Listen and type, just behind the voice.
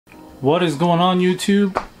What is going on,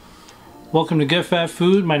 YouTube? Welcome to Get Fat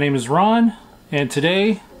Food. My name is Ron, and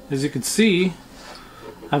today, as you can see,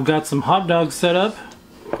 I've got some hot dogs set up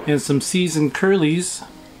and some seasoned curlies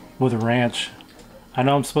with ranch. I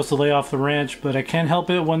know I'm supposed to lay off the ranch, but I can't help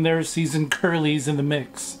it when there's seasoned curlies in the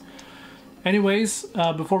mix. Anyways,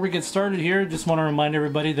 before we get started here, just want to remind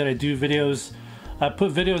everybody that I do videos. I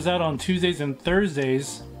put videos out on Tuesdays and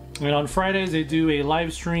Thursdays, and on Fridays I do a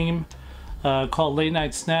live stream called Late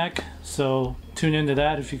Night Snack, so tune into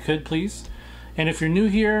that if you could, please. And if you're new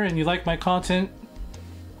here and you like my content,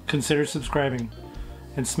 consider subscribing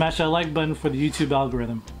and smash that like button for the YouTube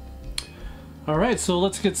algorithm. Alright, so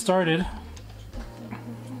let's get started.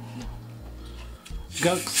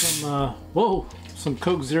 Got some some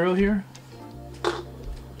Coke Zero here.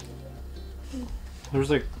 There's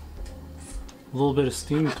like a little bit of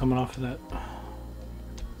steam coming off of that.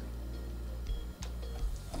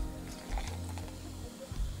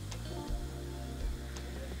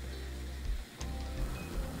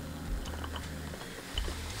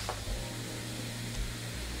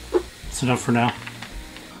 Enough for now.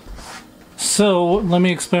 So let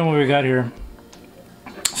me explain what we got here.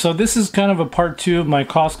 So this is kind of a part 2 of my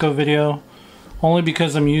Costco video, only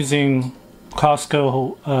because I'm using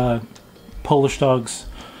Costco Polish dogs.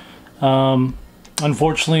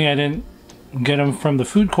 Unfortunately, I didn't get them from the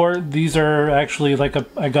food court. These are actually like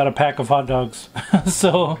I got a pack of hot dogs.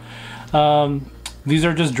 So these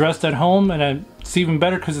are just dressed at home, and it's even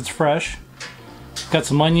better because it's fresh. Got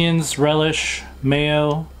some onions, relish,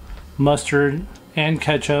 mayo, mustard, and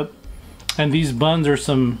ketchup. And these buns are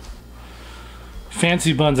some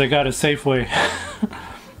fancy buns I got at Safeway.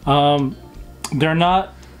 They're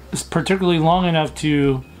not particularly long enough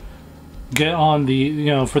to get on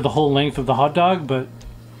the, for the whole length of the hot dog, but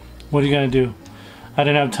what are you gonna do? I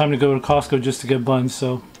didn't have time to go to Costco just to get buns,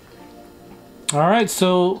 so. Alright,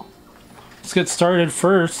 so let's get started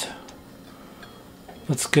first.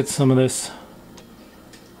 Let's get some of this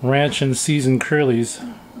ranch and seasoned curlies.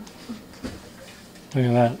 Look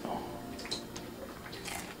at that.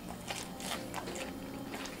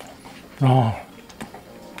 Oh.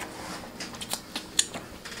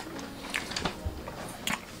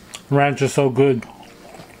 Ranch is so good.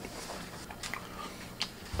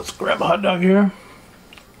 Let's grab a hot dog here.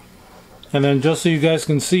 And then just so you guys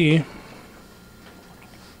can see,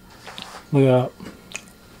 look at that.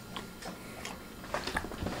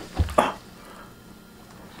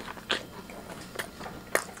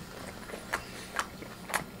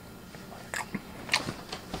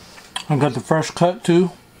 I've got the fresh cut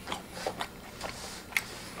too.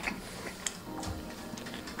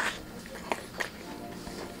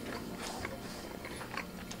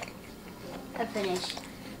 I'm finished.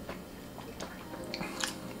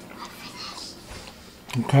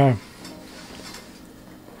 Okay.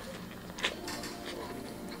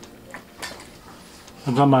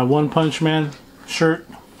 I've got my One Punch Man shirt.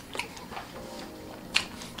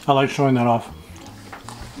 I like showing that off.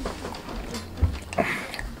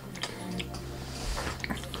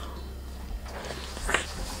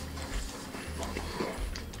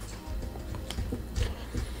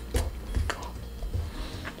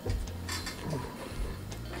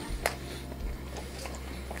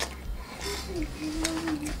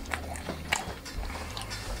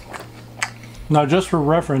 Now, just for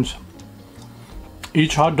reference,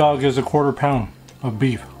 each hot dog is a 1/4 pound of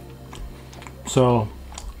beef. So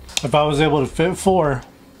if I was able to fit four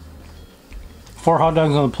hot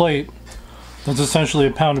dogs on the plate, that's essentially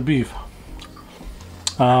a pound of beef.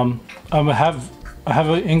 I have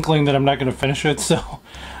an inkling that I'm not going to finish it, so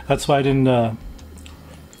that's why I didn't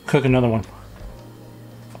cook another one.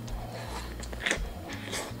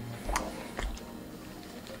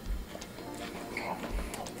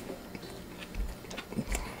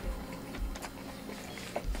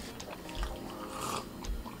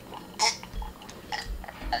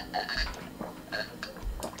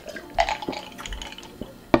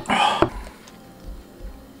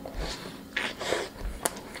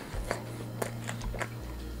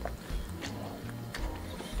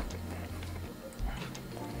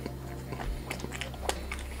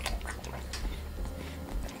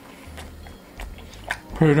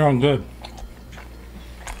 Pretty darn good.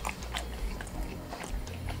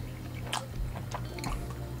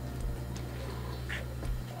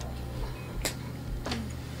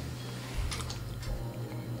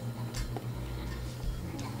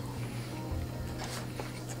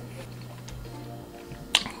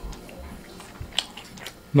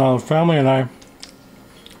 Now, the family and I,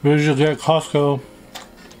 we usually at Costco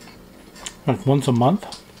like once a month.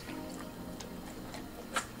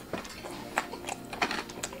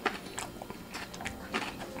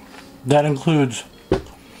 That includes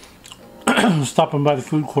stopping by the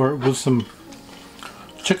food court with some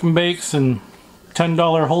chicken bakes and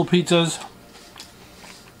 $10 whole pizzas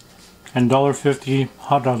and $1.50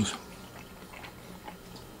 hot dogs.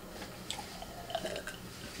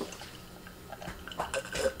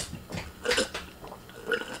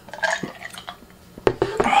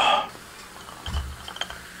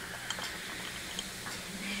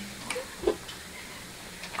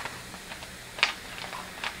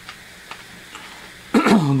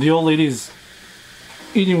 The old lady's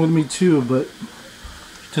eating with me too, but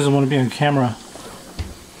doesn't want to be on camera.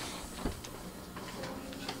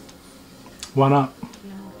 Why not?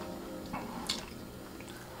 No.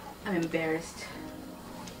 I'm embarrassed.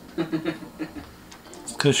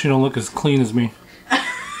 It's because she don't look as clean as me.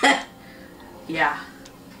 Yeah.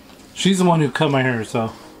 She's the one who cut my hair,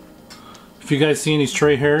 so if you guys see any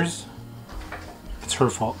stray hairs, it's her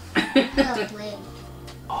fault. Oh, wait.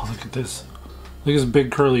 Oh, look at this. Look at this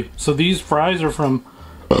big curly. So these fries are from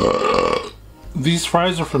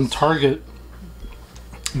Target.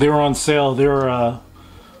 They were on sale. They were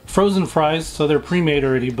frozen fries, so they're pre-made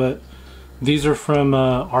already, but these are from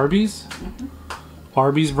Arby's.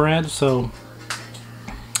 Arby's brand, so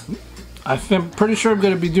I'm pretty sure I'm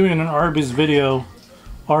going to be doing an Arby's video.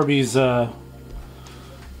 Arby's, I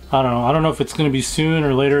don't know if it's going to be soon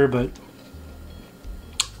or later, but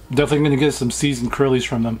definitely going to get some seasoned curlies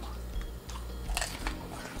from them.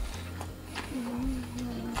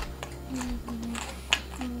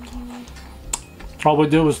 All we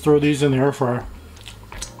did was throw these in the air fryer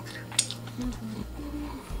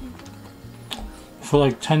for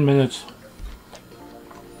like 10 minutes.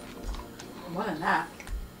 More than that.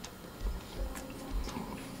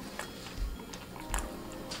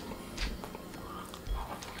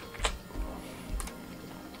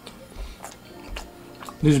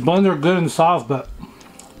 These buns are good and soft, but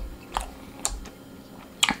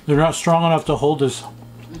they're not strong enough to hold this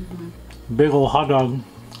big old hot dog.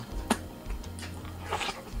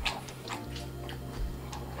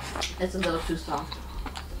 It's a little too soft.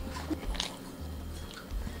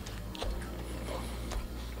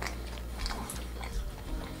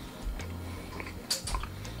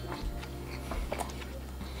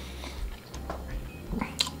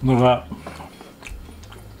 Look at that.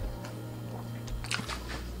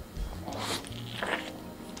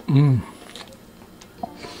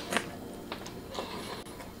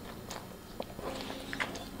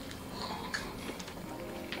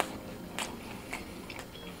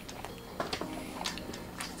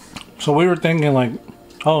 So we were thinking like,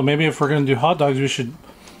 oh, maybe if we're gonna do hot dogs, we should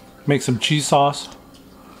make some cheese sauce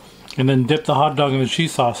and then dip the hot dog in the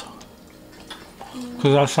cheese sauce,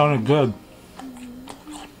 because that sounded good.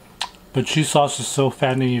 But cheese sauce is so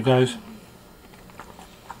fattening, you guys.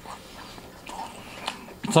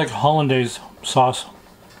 It's like hollandaise sauce.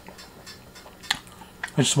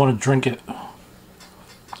 I just want to drink it,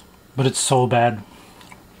 but it's so bad.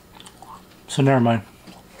 So never mind.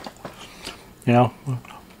 You know.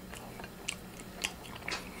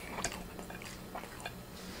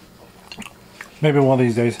 Maybe one of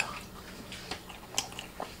these days.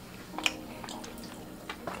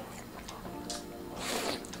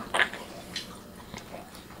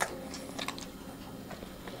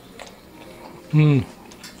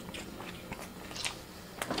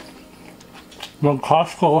 When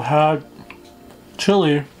Costco had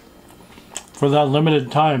chili for that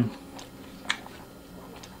limited time,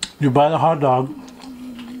 you buy the hot dog,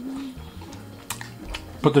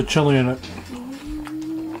 put the chili in it.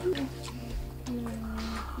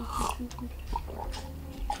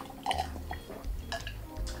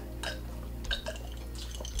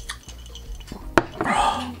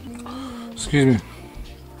 Excuse me.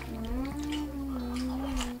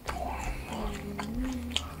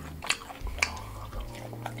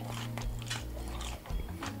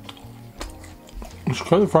 These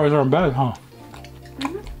curly fries aren't bad, huh?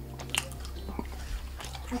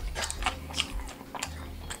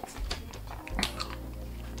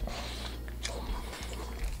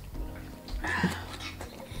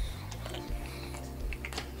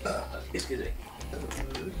 Excuse me.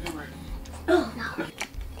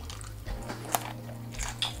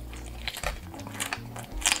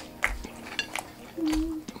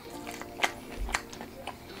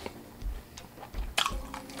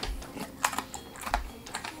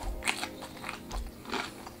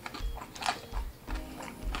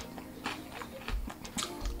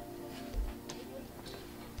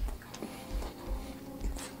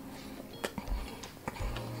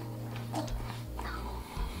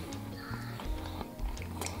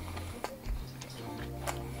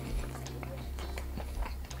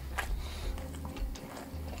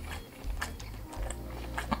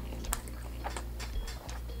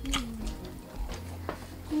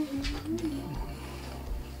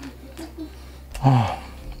 Oh,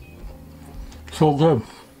 so good.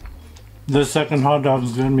 This second hot dog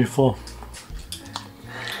is getting me full.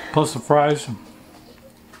 Plus the fries.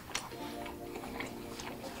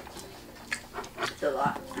 It's a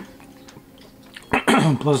lot.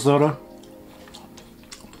 Plus soda.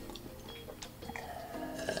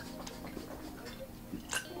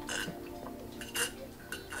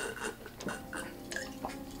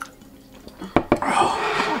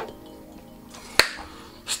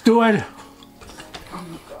 Let's do it.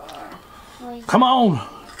 Come on.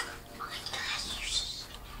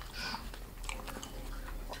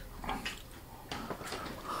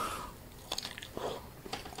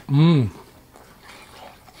 Mmm.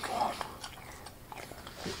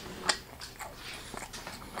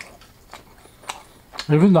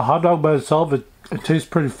 Even the hot dog by itself, it tastes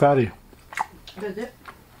pretty fatty. Does it?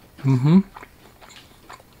 Mm-hmm.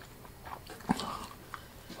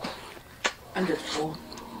 I'm just full.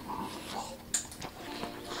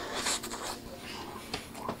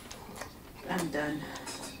 I'm done.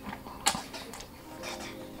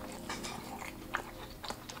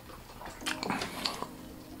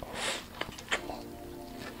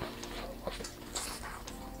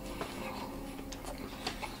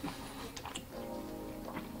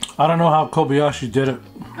 I don't know how Kobayashi did it.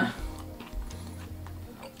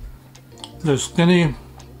 The skinny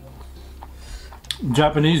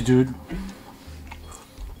Japanese dude.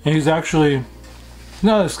 And he's actually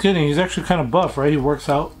not as skinny, he's actually kind of buff, right? He works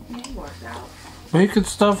out. It works out. But he could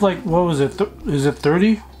stuff like, what was it? Is it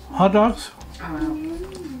 30 hot dogs? I don't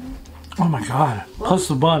know. Oh my god. Well, plus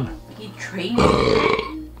the bun. He trained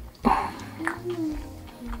it.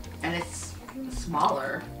 And it's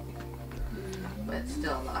smaller. But it's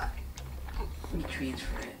still a lot. He trains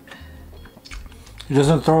for it. He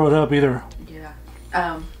doesn't throw it up either.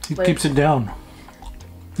 Yeah. He keeps it down.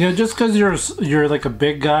 You know, just because you're like a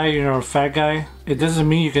big guy, you're a fat guy, it doesn't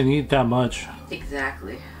mean you can eat that much.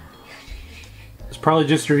 Exactly. It's probably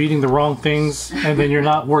just you're eating the wrong things and then you're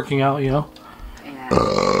not working out, you know?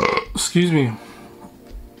 Yeah. Excuse me.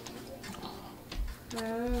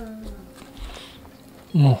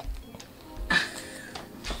 Mm.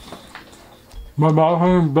 My mouth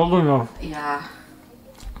ain't big enough. Yeah.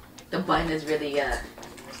 The bun is really,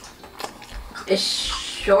 it's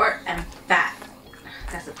short and fat.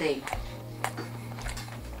 That's the thing.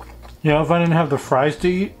 Yeah, if I didn't have the fries to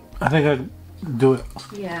eat, I think I'd do it.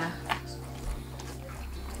 Yeah.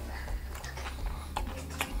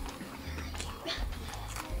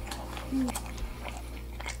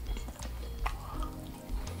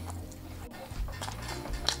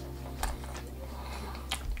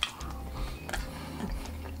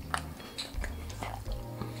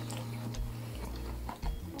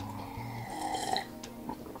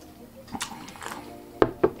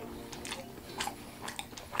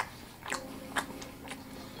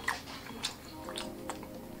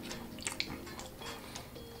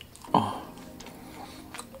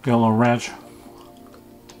 Get a little ranch.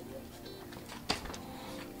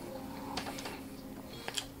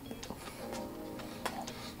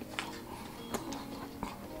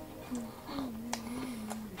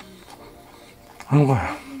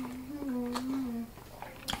 Okay.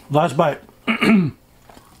 Last bite.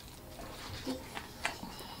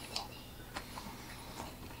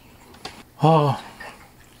 Oh,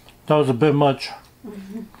 that was a bit much.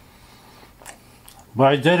 But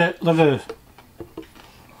I did it. Look at this.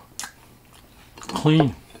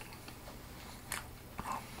 Clean.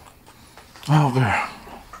 Okay.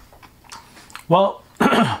 Well,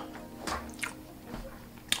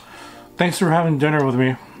 thanks for having dinner with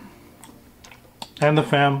me and the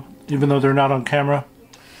fam, even though they're not on camera.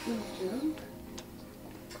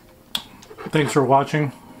 Thanks for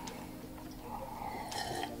watching.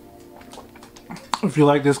 If you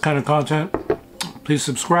like this kind of content, please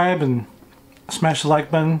subscribe and smash the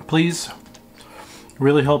like button, please. It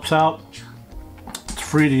really helps out. It's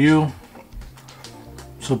free to you,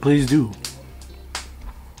 so please do.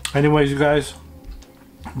 Anyways, you guys,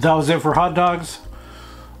 that was it for hot dogs.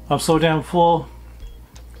 I'm so damn full.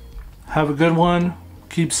 Have a good one.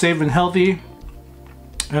 Keep safe and healthy.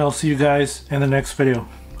 And I'll see you guys in the next video.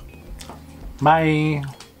 Bye.